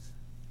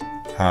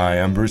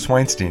Hi, I'm Bruce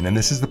Weinstein, and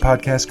this is the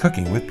podcast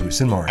Cooking with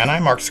Bruce and Mark. And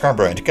I'm Mark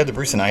Scarborough, and together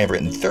Bruce and I have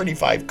written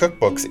 35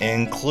 cookbooks,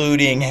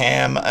 including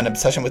ham, an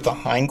obsession with the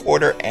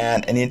hindquarter,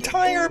 and an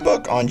entire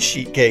book on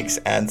sheet cakes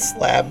and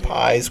slab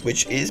pies,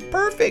 which is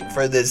perfect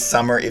for this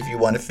summer if you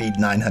want to feed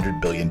 900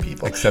 billion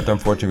people. Except,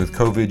 unfortunately, with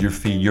COVID,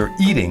 you're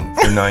eating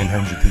for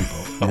 900 people.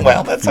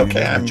 Well, that's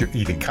okay. I'm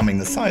I'm becoming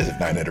the size of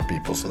 900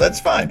 people, so that's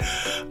fine.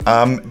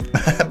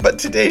 But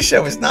today's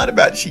show is not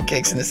about sheet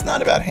cakes, and it's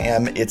not about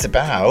ham. It's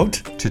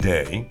about...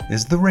 Today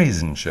is the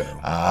Raisin Show.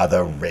 Ah,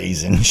 the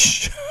Raisin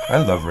Show. I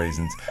love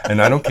raisins, and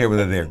I don't care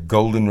whether they're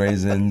golden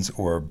raisins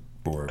or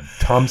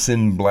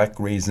Thompson black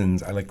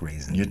raisins. I like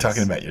raisins. You're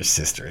talking about your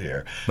sister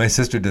here. My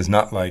sister does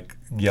not like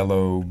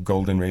yellow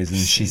golden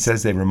raisins. She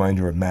says they remind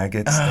her of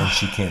maggots, and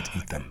she can't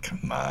eat them.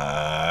 Come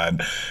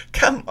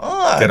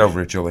on. Get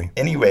over it, Julie.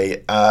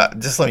 Anyway,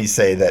 just let me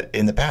say that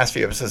in the past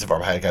few episodes of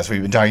our podcast,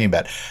 we've been talking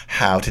about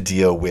how to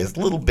deal with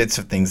little bits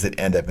of things that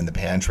end up in the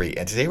pantry.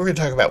 And today we're going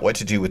to talk about what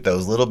to do with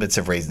those little bits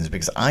of raisins,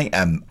 because I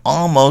am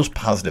almost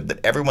positive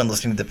that everyone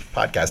listening to the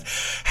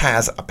podcast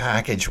has a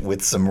package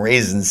with some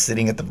raisins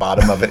sitting at the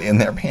bottom of it in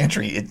their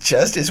pantry. It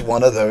just is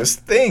one of those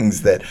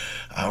things that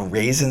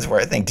raisins were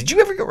a thing. Did you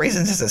ever get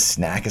raisins as a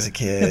snack as a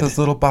kid? Yeah, those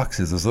little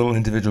boxes, those little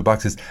individual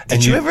boxes.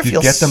 Did you ever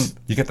feel...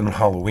 You get them on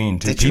Halloween,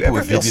 too. Did you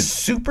ever feel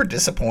super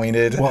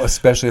disappointed? Well,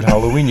 especially at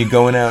Halloween. You're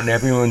going out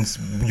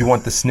and you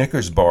want the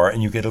Snickers bar,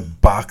 and you get a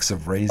box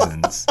of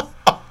raisins.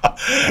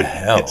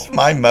 Hell.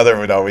 My mother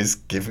would always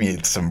give me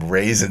some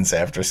raisins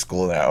after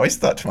school, and I always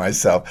thought to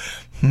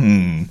myself,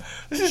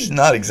 this is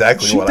not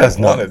exactly what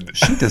I wanted.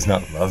 She does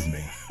not love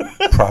me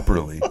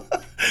properly.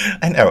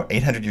 I know,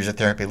 800 years of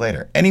therapy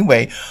later.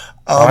 Anyway.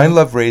 I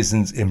love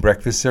raisins in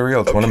breakfast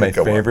cereal. It's one of my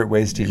favorite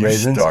ways to eat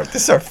raisins.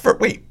 This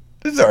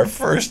is our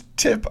first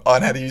tip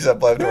on how to use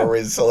up leftover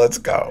raisins, so let's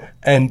go.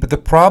 But the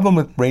problem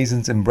with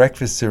raisins in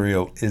breakfast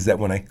cereal is that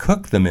when I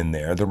cook them in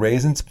there, the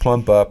raisins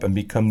plump up and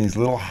become these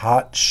little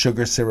hot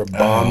sugar syrup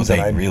bombs. They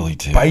and I really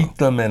do. Bite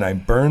them and I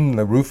burn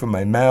the roof of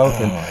my mouth.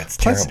 It's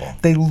terrible.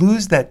 They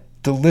lose that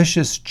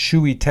delicious,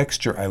 chewy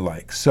texture I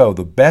like. So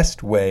the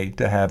best way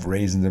to have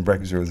raisins in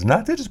breakfast cereal is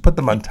not to just put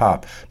them on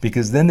top,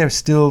 because then they're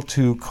still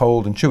too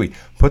cold and chewy.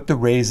 Put the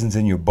raisins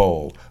in your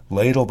bowl,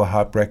 ladle the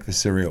hot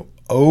breakfast cereal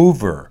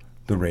over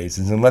the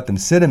raisins, and let them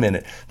sit a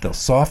minute. They'll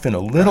soften a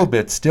little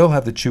bit, still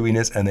have the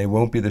chewiness, and they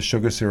won't be the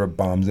sugar syrup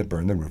bombs that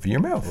burn the roof of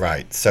your mouth.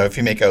 Right. So if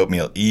you make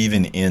oatmeal,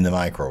 even in the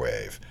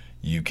microwave,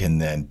 you can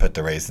then put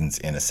the raisins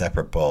in a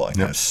separate bowl and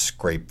kind of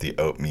scrape the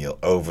oatmeal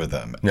over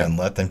them and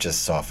let them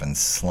just soften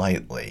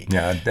slightly.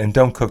 Yeah, and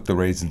don't cook the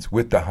raisins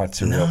with the hot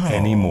cereal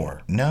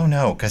anymore.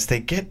 No, because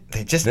they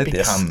just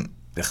become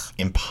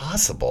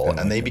impossible,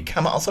 and they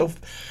become also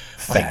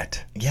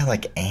fat.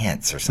 Like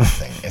ants or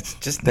something. It's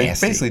just they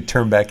nasty. Basically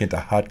turn back into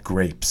hot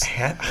grapes.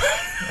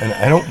 And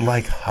I don't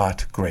like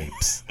hot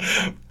grapes.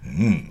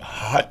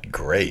 Hot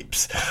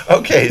grapes.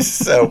 Okay,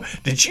 so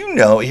did you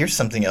know, here's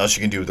something else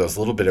you can do with those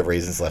little bit of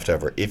raisins left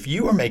over. If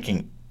you are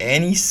making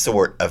any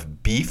sort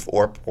of beef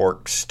or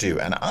pork stew,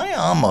 and I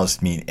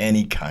almost mean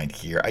any kind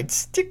here, I'd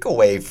stick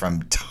away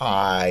from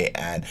Thai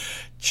and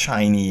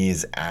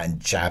Chinese and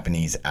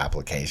Japanese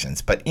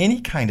applications, but any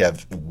kind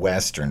of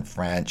Western,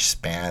 French,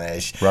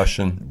 Spanish,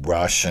 Russian,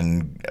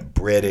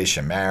 British,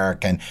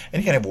 American,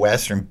 any kind of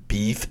Western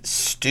beef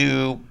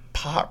stew,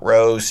 pot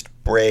roast,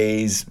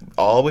 braise,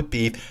 all with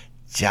beef,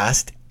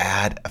 just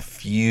add a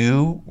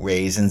few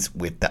raisins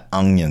with the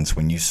onions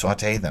when you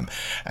saute them,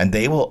 and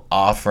they will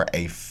offer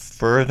a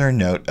further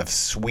note of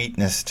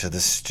sweetness to the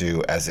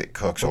stew as it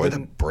cooks, or the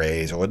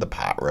braise, or the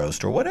pot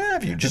roast, or what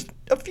have you. Just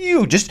a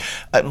few,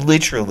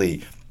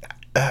 literally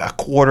a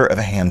quarter of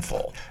a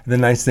handful. The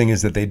nice thing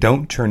is that they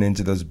don't turn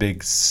into those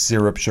big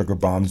syrup sugar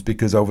bombs,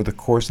 because over the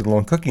course of the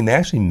long cooking, they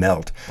actually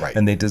melt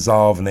and they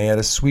dissolve, and they add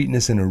a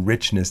sweetness and a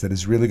richness that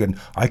is really good.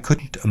 I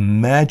couldn't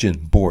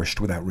imagine borscht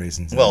without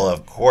raisins. Well,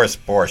 of course,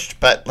 borscht.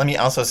 But let me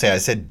also say, I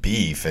said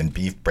beef, and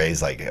beef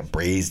braised, like a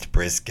braised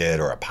brisket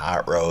or a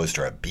pot roast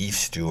or a beef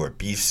stew or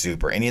beef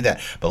soup or any of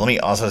that. But let me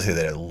also say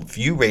that a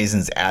few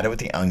raisins added with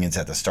the onions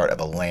at the start of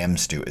a lamb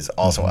stew is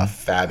also a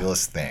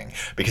fabulous thing,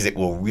 because it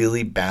will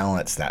really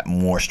balance that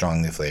more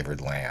strongly flavored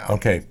lamb.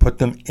 Okay, put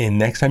them in.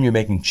 Next time you're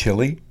making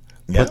chili,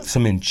 put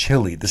some in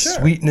chili. The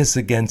sweetness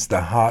against the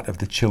hot of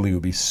the chili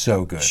would be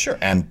so good. Sure,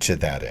 and to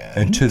that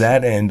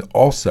end.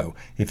 Also,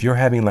 if you're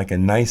having like a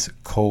nice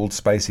cold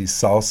spicy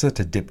salsa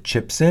to dip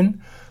chips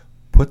in,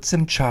 put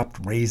some chopped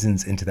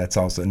raisins into that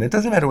salsa. And it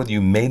doesn't matter whether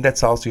you made that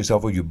salsa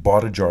yourself or you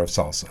bought a jar of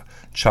salsa.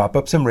 Chop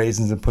up some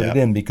raisins and put it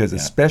in, because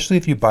especially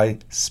if you buy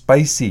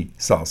spicy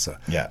salsa,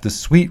 the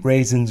sweet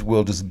raisins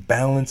will just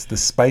balance the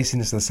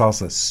spiciness of the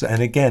salsa.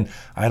 And again,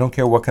 I don't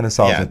care what kind of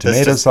salsa.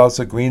 Tomato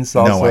salsa, green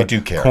salsa, no, I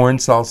do care. Corn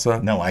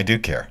salsa. No, I do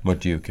care.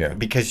 What do you care?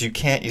 Because you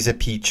can't use a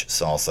peach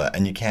salsa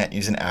and you can't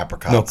use an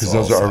apricot salsa. No, because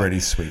those are already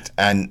sweet.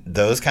 And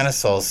those kind of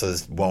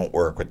salsas won't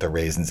work with the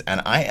raisins.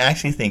 And I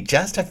actually think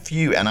just a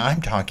few, and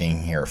I'm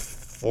talking here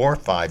 4 or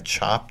 5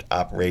 chopped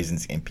up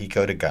raisins in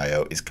pico de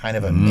gallo is kind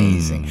of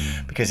amazing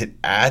because it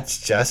adds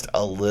just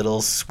a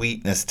little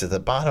sweetness to the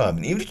bottom.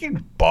 And even if you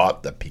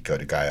bought the pico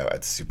de gallo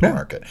at the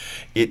supermarket,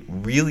 it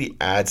really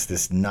adds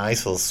this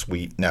nice little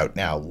sweet note.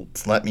 Now,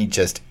 let me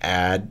just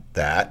add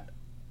that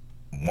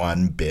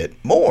one bit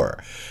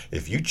more.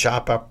 If you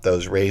chop up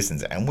those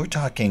raisins, and we're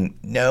talking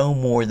no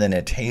more than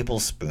a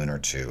tablespoon or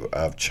two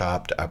of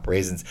chopped up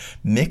raisins,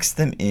 mix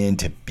them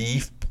into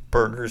beef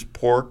burgers,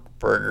 pork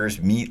burgers,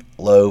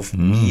 meatloaf,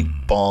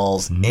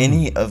 meatballs,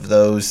 any of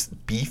those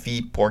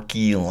beefy,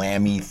 porky,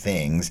 lamby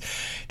things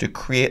to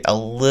create a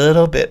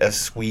little bit of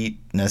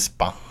sweetness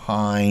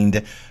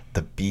behind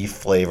the beef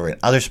flavor and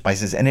other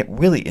spices. And it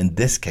really, in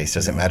this case,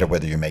 doesn't matter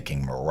whether you're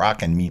making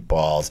Moroccan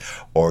meatballs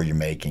or you're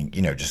making,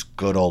 just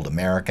good old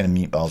American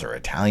meatballs or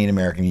Italian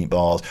American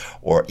meatballs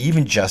or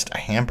even just a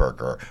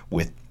hamburger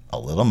with a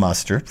little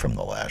mustard from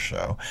the last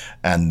show,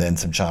 and then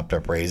some chopped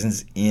up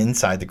raisins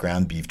inside the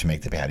ground beef to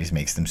make the patties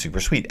makes them super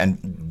sweet.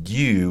 And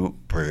you,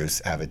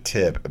 Bruce, have a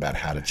tip about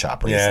how to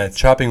chop raisins. Yeah,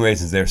 chopping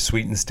raisins, they're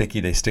sweet and sticky.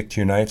 They stick to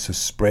your knife, so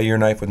spray your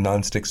knife with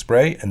nonstick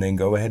spray, and then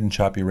go ahead and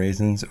chop your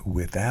raisins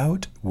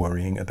without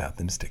worrying about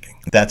them sticking.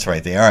 That's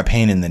right. They are a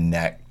pain in the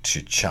neck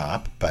to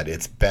chop, but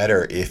it's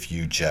better if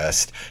you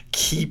just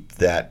keep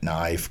that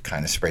knife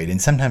kind of sprayed.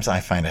 And sometimes I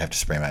find I have to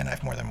spray my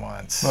knife more than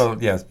once.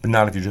 Well, yes, but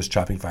not if you're just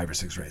chopping 5 or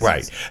 6 raisins.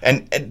 Right.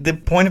 And the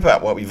point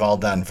about what we've all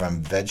done,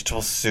 from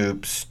vegetable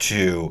soups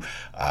to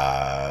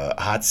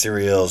hot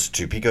cereals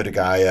to pico de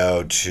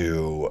gallo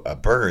to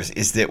burgers,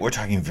 is that we're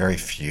talking very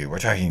few. We're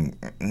talking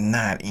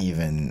not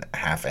even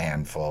half a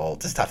handful,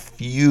 just a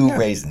few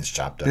raisins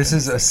chopped up. This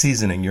is a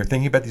seasoning. You're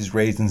thinking about these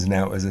raisins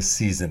now as a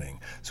seasoning.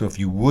 So if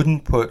you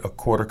wouldn't put a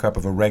quarter cup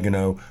of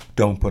oregano,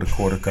 don't put a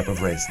quarter cup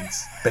of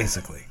raisins,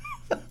 basically.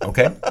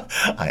 Okay?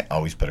 I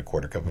always put a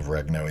quarter cup of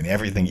oregano in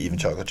everything, even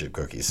chocolate chip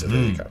cookies. So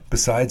there you go.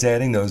 Besides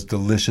adding those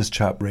delicious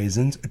chopped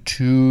raisins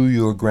to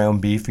your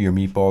ground beef or your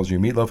meatballs or your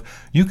meatloaf,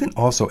 you can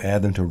also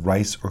add them to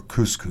rice or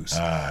couscous.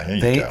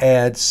 They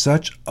add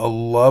such a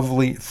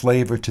lovely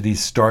flavor to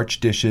these starch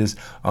dishes,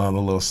 a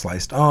little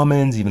sliced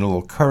almonds, even a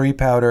little curry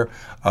powder.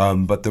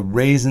 But the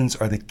raisins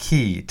are the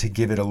key to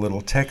give it a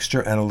little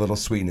texture and a little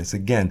sweetness.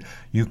 Again,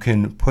 you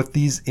can put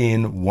these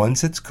in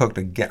once it's cooked.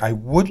 Again, I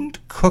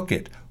wouldn't cook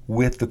it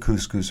with the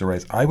couscous or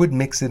rice. I would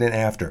mix it in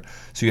after.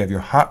 So you have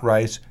your hot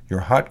rice, your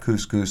hot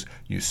couscous,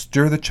 you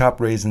stir the chopped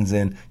raisins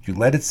in, you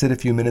let it sit a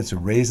few minutes, the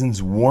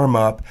raisins warm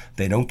up,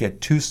 they don't get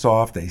too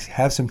soft, they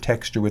have some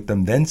texture with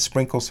them, then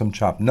sprinkle some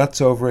chopped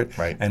nuts over it,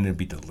 and it'll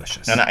be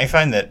delicious. And I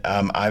find that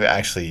I've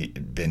actually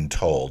been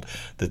told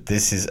that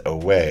this is a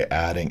way,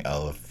 adding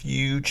a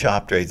few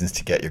chopped raisins,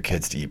 to get your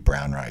kids to eat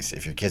brown rice.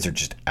 If your kids are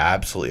just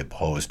absolutely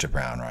opposed to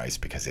brown rice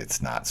because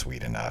it's not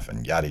sweet enough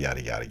and yada,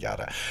 yada, yada,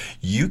 yada,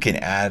 you can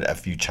add a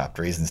few chopped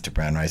raisins to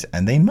brown rice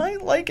and they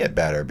might like it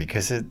better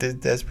because,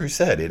 as Bruce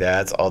said, it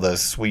adds all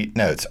those sweet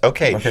notes.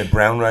 Okay,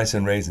 brown rice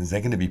and raisins,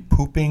 they're going to be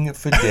pooping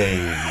for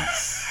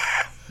days.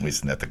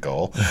 Isn't that the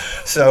goal?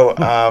 So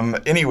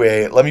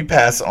anyway, let me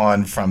pass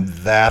on from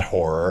that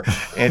horror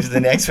into the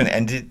next one.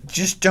 And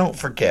just don't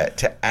forget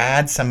to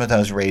add some of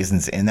those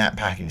raisins in that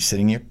package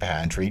sitting in your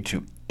pantry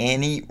to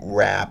any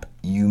wrap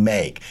you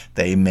make.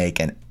 They make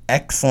an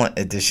excellent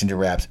addition to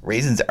wraps.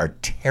 Raisins are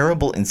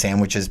terrible in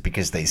sandwiches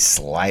because they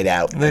slide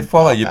out. They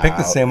fall out. You pick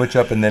the sandwich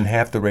up and then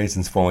half the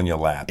raisins fall in your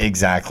lap.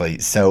 Exactly.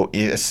 So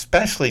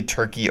especially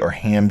turkey or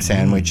ham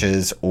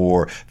sandwiches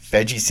or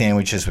veggie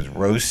sandwiches with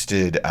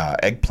roasted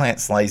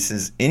eggplant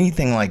slices,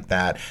 anything like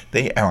that,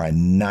 they are a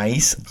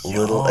nice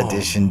little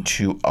addition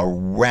to a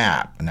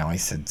wrap. Now, I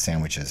said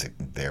sandwiches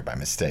there by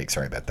mistake.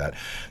 Sorry about that.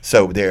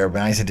 So they're a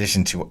nice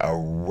addition to a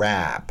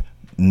wrap.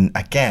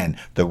 Again,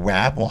 the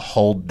wrap will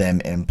hold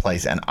them in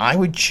place. And I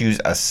would choose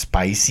a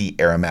spicy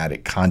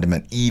aromatic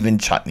condiment, even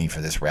chutney, for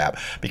this wrap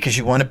because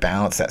you want to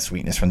balance that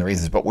sweetness from the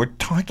raisins. But we're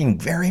talking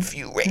very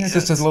few raisins.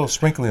 Just a little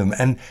sprinkling of them.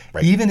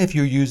 And even if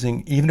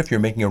you're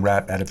making a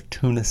wrap out of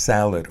tuna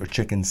salad or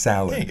chicken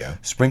salad, there you go.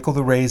 Sprinkle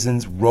the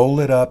raisins, roll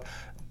it up.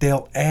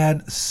 They'll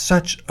add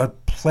such a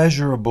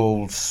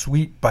pleasurable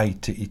sweet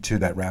bite to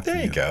that wrap.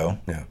 There you go.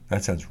 Yeah,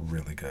 that sounds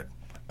really good.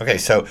 Okay,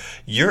 so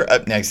you're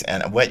up next,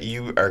 and what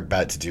you are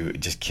about to do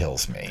just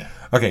kills me.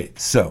 Okay,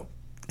 so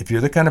if you're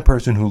the kind of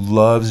person who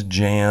loves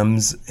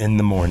jams in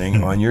the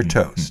morning on your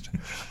toast,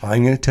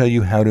 I'm going to tell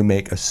you how to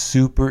make a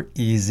super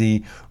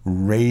easy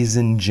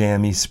raisin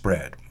jammy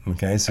spread.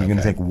 Okay, so you're going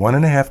to take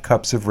 1.5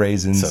 cups of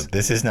raisins. So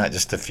this is not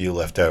just a few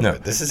left over. No,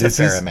 this is a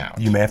fair amount.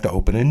 You may have to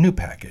open a new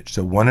package.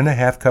 So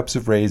 1.5 cups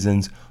of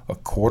raisins, a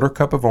 1/4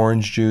 cup of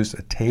orange juice,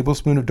 a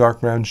tablespoon of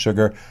dark brown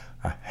sugar,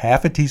 a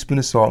 1/2 teaspoon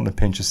of salt, and a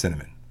pinch of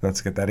cinnamon.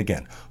 Let's get that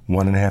again.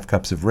 1.5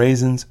 cups of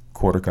raisins,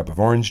 1/4 cup of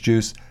orange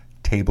juice,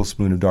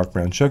 tablespoon of dark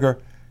brown sugar,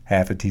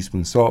 1/2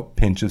 teaspoon salt,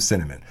 pinch of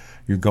cinnamon.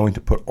 You're going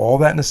to put all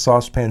that in a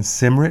saucepan,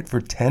 simmer it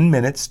for 10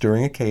 minutes,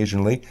 stirring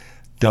occasionally.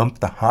 Dump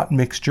the hot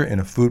mixture in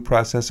a food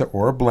processor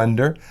or a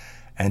blender,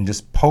 and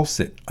just pulse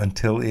it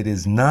until it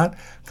is not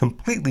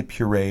completely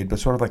pureed, but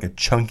sort of like a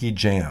chunky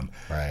jam.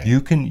 Right. You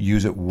can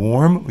use it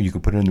warm, or you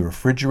can put it in the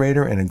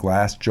refrigerator in a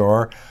glass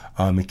jar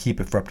and keep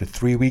it for up to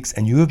 3 weeks,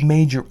 and you have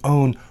made your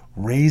own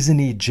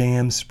raisiny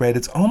jam spread.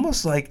 It's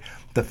almost like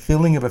the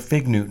filling of a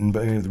fig Newton,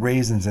 but with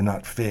raisins and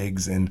not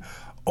figs, and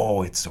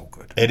oh, it's so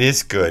good. It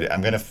is good.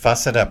 I'm going to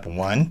fuss it up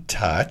one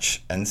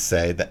touch and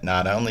say that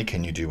not only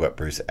can you do what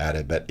Bruce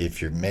added, but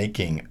if you're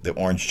making the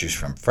orange juice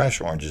from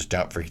fresh oranges,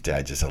 don't forget to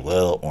add just a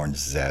little orange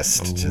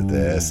zest to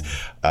this.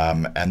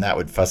 And that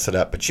would fuss it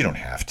up, but you don't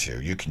have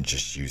to. You can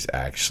just use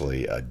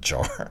actually a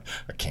jar,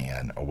 a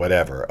can, or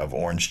whatever of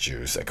orange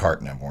juice, a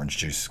carton of orange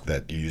juice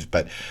that you use.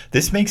 But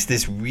this makes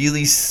this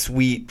really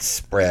sweet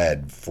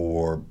spread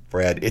for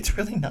bread. It's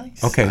really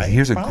nice. Okay,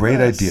 here's a great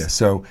promise. idea.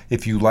 So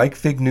if you like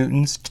fig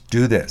Newtons,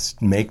 do this.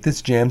 Make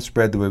this jam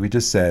spread the way we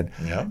just said,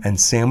 and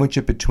sandwich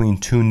it between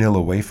 2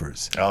 Nilla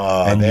wafers.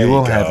 Oh, and there you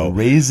will go. have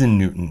raisin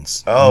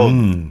Newtons. Oh,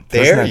 Doesn't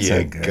there that you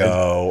sound good?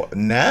 go.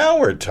 Now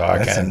we're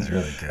talking. That sounds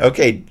really good.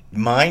 Okay,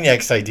 my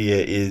next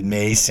idea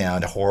may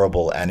sound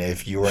horrible, and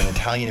if you're an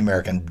Italian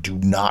American, do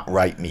not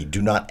write me.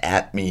 Do not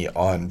at me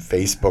on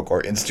Facebook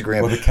or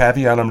Instagram. Well, the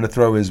caveat I'm going to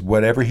throw is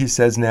whatever he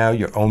says now,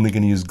 you're only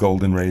going to use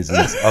golden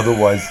raisins.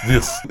 Otherwise,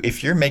 this.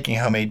 If you're making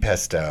homemade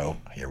pesto,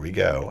 here we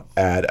go.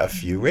 Add a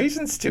few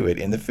raisins to it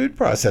in the food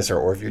processor,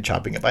 or if you're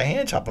chopping it by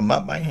hand, chop them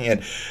up by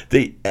hand.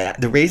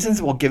 The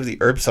raisins will give the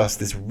herb sauce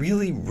this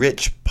really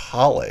rich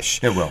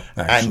polish. It will,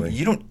 actually.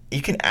 And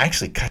you can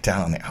actually cut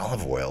down on the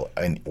olive oil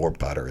or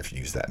butter if you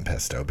use that in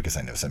pesto, because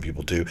I know some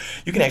people do.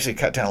 You can actually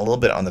cut down a little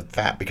bit on the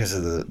fat because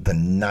of the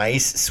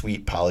nice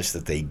sweet polish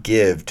that they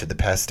give to the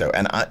pesto.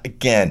 And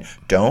again,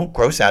 don't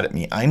gross out at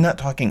me. I'm not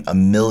talking a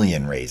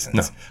million raisins.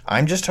 No.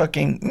 I'm just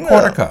talking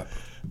Quarter cup.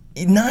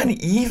 Not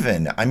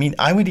even. I mean,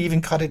 I would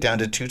even cut it down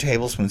to 2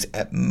 tablespoons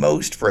at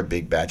most for a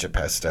big batch of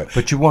pesto.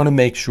 But you want to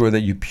make sure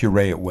that you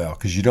puree it well,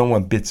 because you don't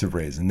want bits of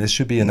raisin. This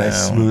should be a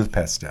nice smooth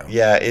pesto.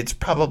 Yeah, it's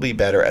probably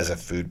better as a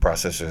food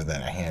processor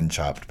than a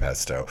hand-chopped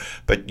pesto.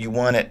 But you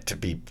want it to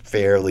be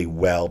fairly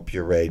well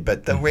pureed.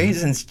 But the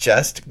raisins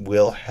just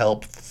will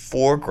help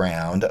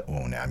foreground,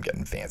 oh, now I'm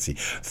getting fancy,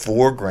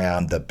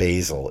 foreground the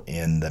basil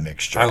in the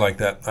mixture. I like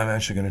that. I'm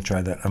actually going to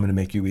try that. I'm going to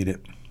make you eat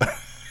it.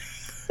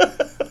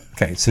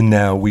 Okay, so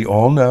now we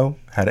all know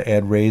how to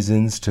add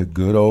raisins to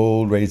good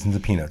old raisins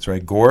and peanuts,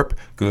 right? Gorp,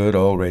 good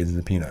old raisins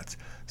and peanuts.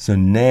 So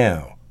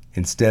now,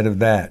 instead of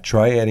that,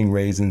 try adding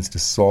raisins to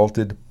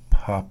salted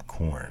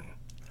popcorn.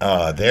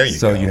 There you go.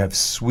 So you have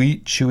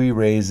sweet, chewy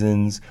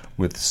raisins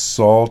with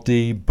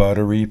salty,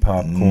 buttery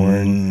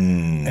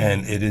popcorn,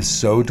 and it is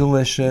so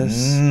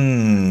delicious.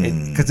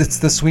 Because it's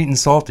the sweet and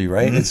salty,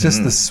 right? It's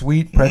just the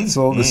sweet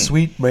pretzel, the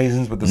sweet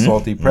raisins with the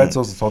salty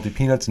pretzels, the salty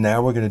peanuts.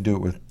 Now we're going to do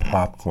it with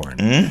popcorn.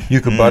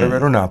 You can butter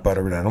it or not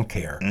butter it, I don't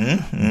care.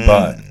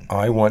 But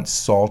I want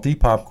salty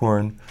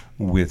popcorn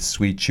with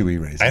sweet,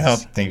 chewy raisins. I don't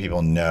think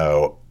people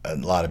know. A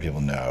lot of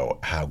people know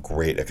how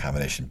great a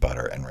combination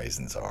butter and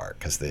raisins are,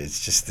 because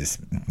it's just this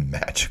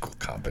magical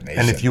combination.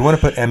 And if you want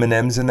to put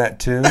M&Ms in that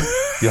too,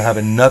 you'll have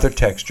another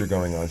texture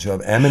going on. So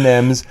you'll have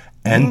M&Ms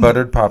and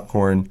buttered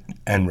popcorn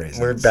and raisins.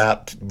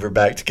 We're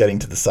back to getting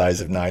to the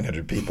size of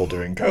 900 people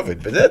during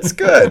COVID, but that's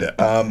good.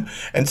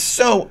 And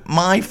so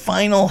my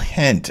final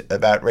hint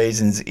about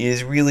raisins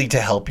is really to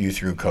help you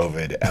through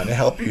COVID and to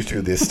help you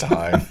through this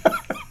time.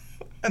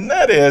 And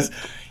that is,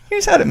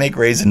 here's how to make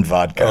raisin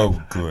vodka.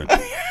 Oh, good.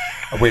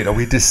 Wait, are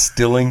we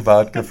distilling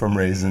vodka from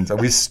raisins? Are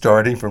we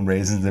starting from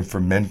raisins and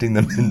fermenting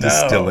them and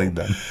distilling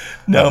them?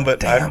 No, Oh, but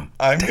damn.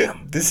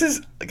 this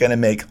is going to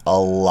make a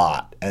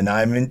lot, and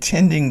I'm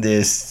intending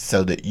this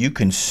so that you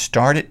can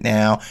start it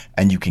now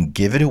and you can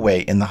give it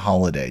away in the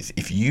holidays.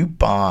 If you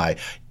buy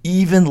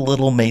even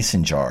little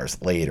mason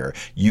jars later,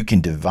 you can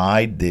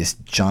divide this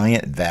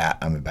giant vat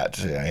I'm about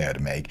to show you how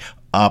to make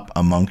up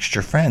amongst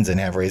your friends and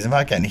have raisin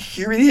vodka. And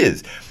here it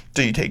is.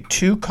 So you take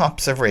 2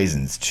 cups of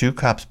raisins, 2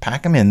 cups,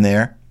 pack them in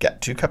there,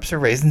 get 2 cups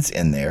of raisins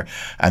in there,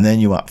 and then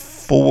you want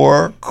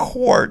 4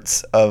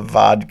 quarts of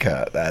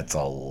vodka. That's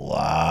a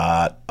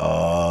lot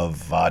of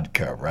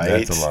vodka, right?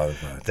 That's a lot of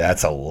vodka.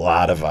 That's a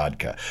lot of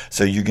vodka.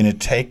 So you're going to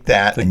take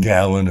that. A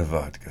gallon of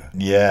vodka.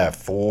 Yeah,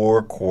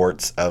 4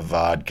 quarts of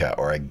vodka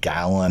or a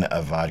gallon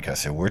of vodka.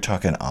 So we're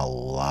talking a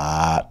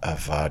lot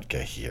of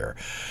vodka here.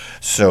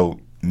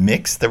 So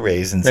mix the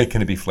raisins. Hey,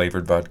 can it be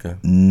flavored vodka?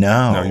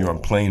 No, you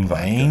want plain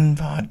vodka. Plain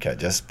vodka,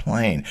 just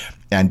plain.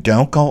 And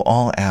don't go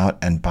all out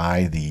and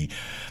buy the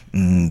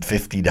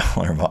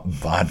 $50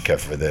 vodka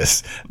for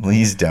this.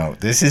 Please don't.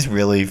 This is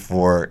really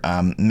for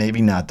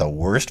maybe not the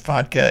worst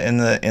vodka in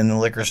the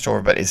liquor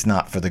store, but it's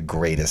not for the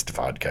greatest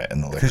vodka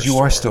in the liquor store. Because you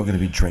are still going to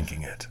be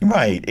drinking it.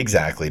 Right,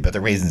 exactly. But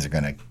the raisins are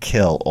going to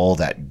kill all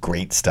that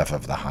great stuff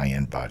of the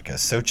high-end vodka.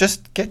 So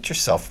just get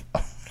yourself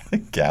a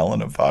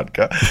gallon of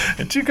vodka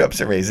and 2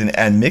 cups of raisin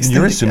and mix them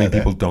You're together. assuming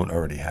people don't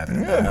already have it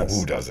in their house.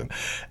 Who doesn't?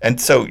 And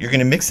so you're going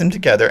to mix them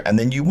together, and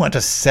then you want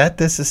to set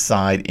this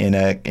aside in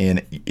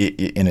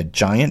a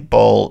giant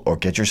bowl, or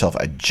get yourself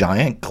a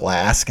giant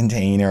glass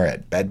container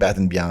at Bed Bath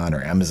 & Beyond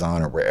or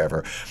Amazon or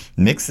wherever.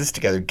 Mix this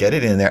together, get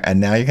it in there, and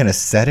now you're going to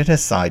set it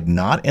aside,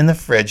 not in the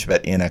fridge,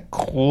 but in a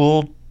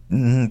cool,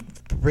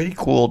 pretty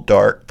cool,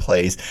 dark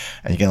place,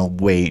 and you're going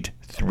to wait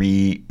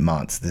 3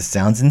 months. This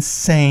sounds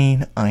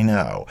insane, I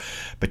know,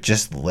 but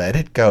just let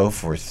it go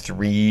for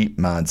 3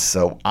 months.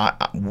 So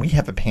we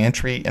have a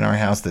pantry in our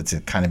house that's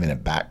kind of in a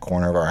back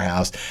corner of our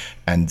house,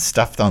 and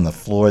stuffed on the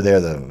floor there.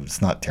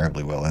 It's not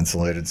terribly well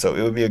insulated, so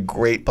it would be a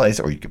great place.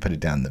 Or you could put it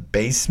down in the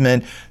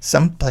basement,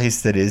 some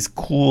place that is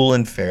cool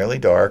and fairly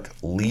dark.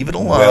 Leave it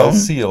alone.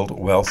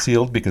 Well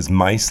sealed, because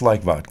mice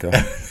like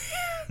vodka.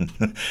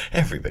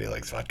 Everybody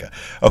likes vodka.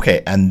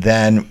 Okay, and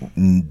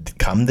then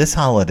come this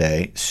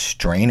holiday,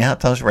 strain out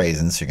those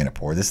raisins. So you're going to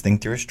pour this thing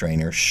through a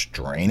strainer,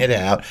 strain it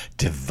out,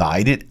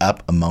 divide it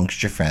up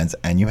amongst your friends,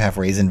 and you have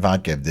raisin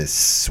vodka. This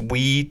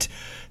sweet,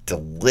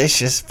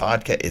 delicious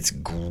vodka. It's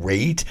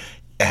great.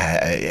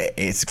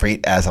 It's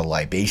great as a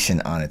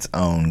libation on its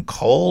own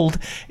cold.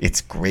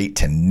 It's great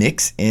to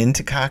mix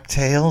into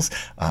cocktails.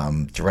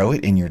 Throw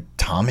it in your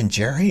Tom and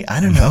Jerry. I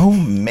don't know.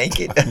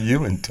 Make it.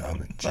 You and Tom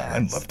and Jerry. I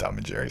love Tom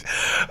and Jerry's.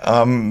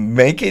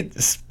 Make it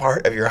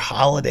part of your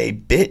holiday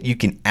bit. You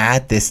can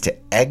add this to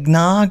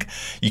eggnog.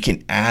 You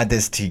can add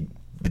this to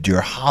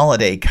your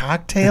holiday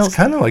cocktails. It's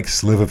kind of like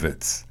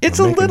Slivovitz. It's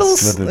a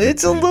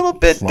little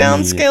bit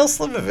downscale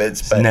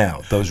Slivovitz. But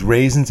now, those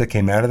raisins that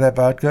came out of that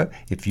vodka,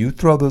 if you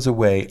throw those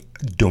away,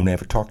 don't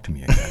ever talk to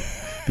me again.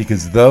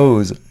 Because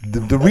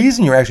the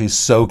reason you're actually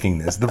soaking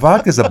this, the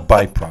vodka is a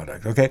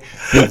byproduct, okay?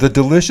 The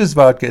delicious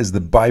vodka is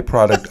the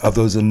byproduct of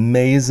those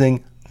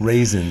amazing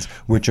raisins,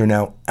 which are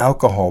now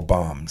alcohol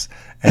bombs.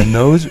 And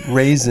those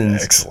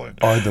raisins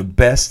are the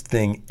best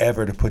thing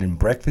ever to put in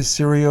breakfast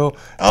cereal.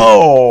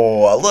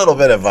 Oh, a little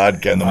bit of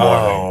vodka in the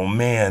morning. Oh,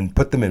 man.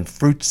 Put them in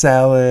fruit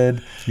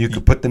salad. You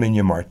could put them in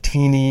your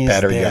martinis.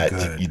 Better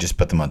yet, you just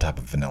put them on top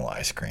of vanilla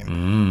ice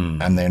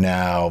cream. And they're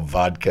now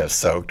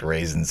vodka-soaked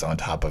raisins on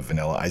top of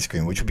vanilla ice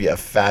cream, which would be a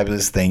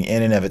fabulous thing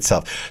in and of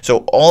itself. So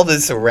all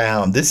this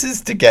around, this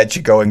is to get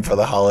you going for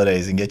the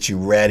holidays and get you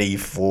ready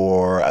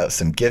for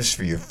some gifts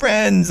for your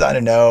friends. I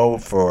don't know,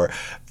 for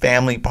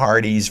family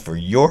parties, for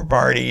your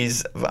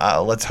parties.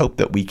 Let's hope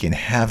that we can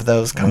have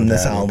those come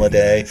this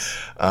holiday.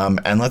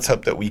 And let's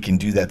hope that we can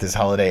do that this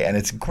holiday. And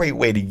it's a great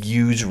way to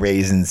use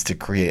raisins to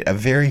create a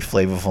very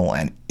flavorful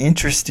and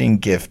interesting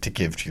gift to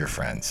give to your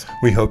friends.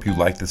 We hope you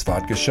like this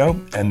vodka show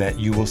and that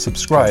you will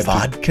subscribe.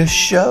 Vodka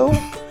show?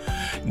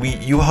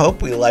 You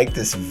hope we like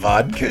this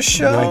vodka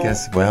show? I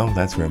guess,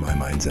 that's where my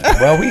mind's at.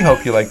 Well, we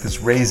hope you like this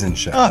raisin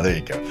show. Oh, there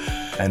you go.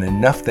 And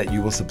enough that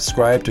you will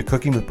subscribe to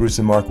Cooking with Bruce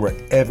and Mark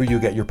wherever you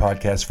get your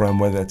podcast from,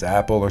 whether it's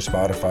Apple or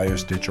Spotify or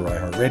Stitch or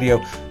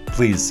iHeartRadio.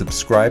 Please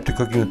subscribe to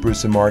Cooking with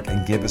Bruce and Mark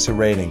and give us a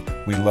rating.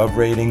 We love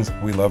ratings.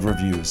 We love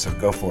reviews. So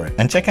go for it.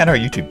 And check out our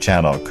YouTube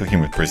channel,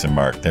 Cooking with Bruce and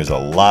Mark. There's a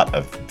lot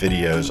of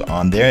videos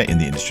on there. In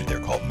the industry, they're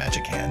called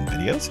Magic Hand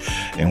videos,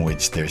 in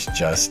which there's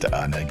just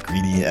an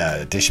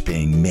ingredient dish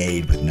being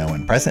made with no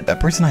one present.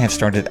 Bruce and I have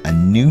started a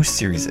new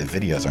series of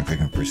videos on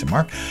Cooking with Bruce and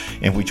Mark,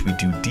 in which we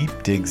do deep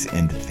digs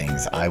into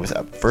things. I was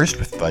up first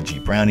with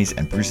fudgy brownies,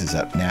 and Bruce is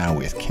up now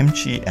with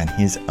kimchi and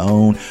his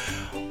own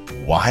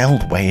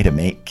wild way to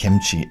make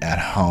kimchi at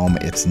home.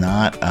 It's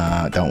not,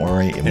 don't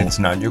worry. It's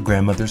not your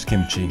grandmother's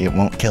kimchi. It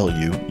won't kill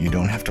you. You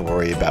don't have to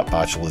worry about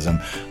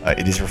botulism.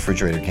 It is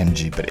refrigerated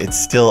kimchi, but it's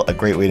still a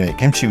great way to make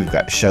kimchi. We've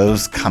got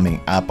shows coming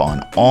up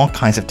on all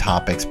kinds of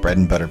topics, bread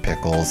and butter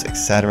pickles,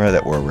 etc.,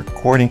 that we're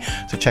recording.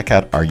 So check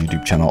out our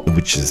YouTube channel,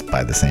 which is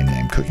by the same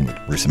name, Cooking with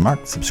Bruce and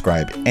Mark.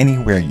 Subscribe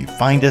anywhere you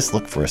find us.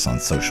 Look for us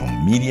on social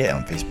media,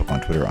 on Facebook, on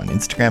Twitter, on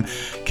Instagram.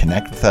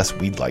 Connect with us.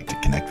 We'd like to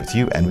connect with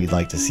you, and we'd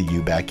like to see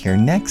you back here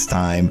next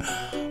time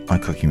on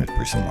Cooking with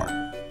Bruce and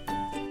Mark.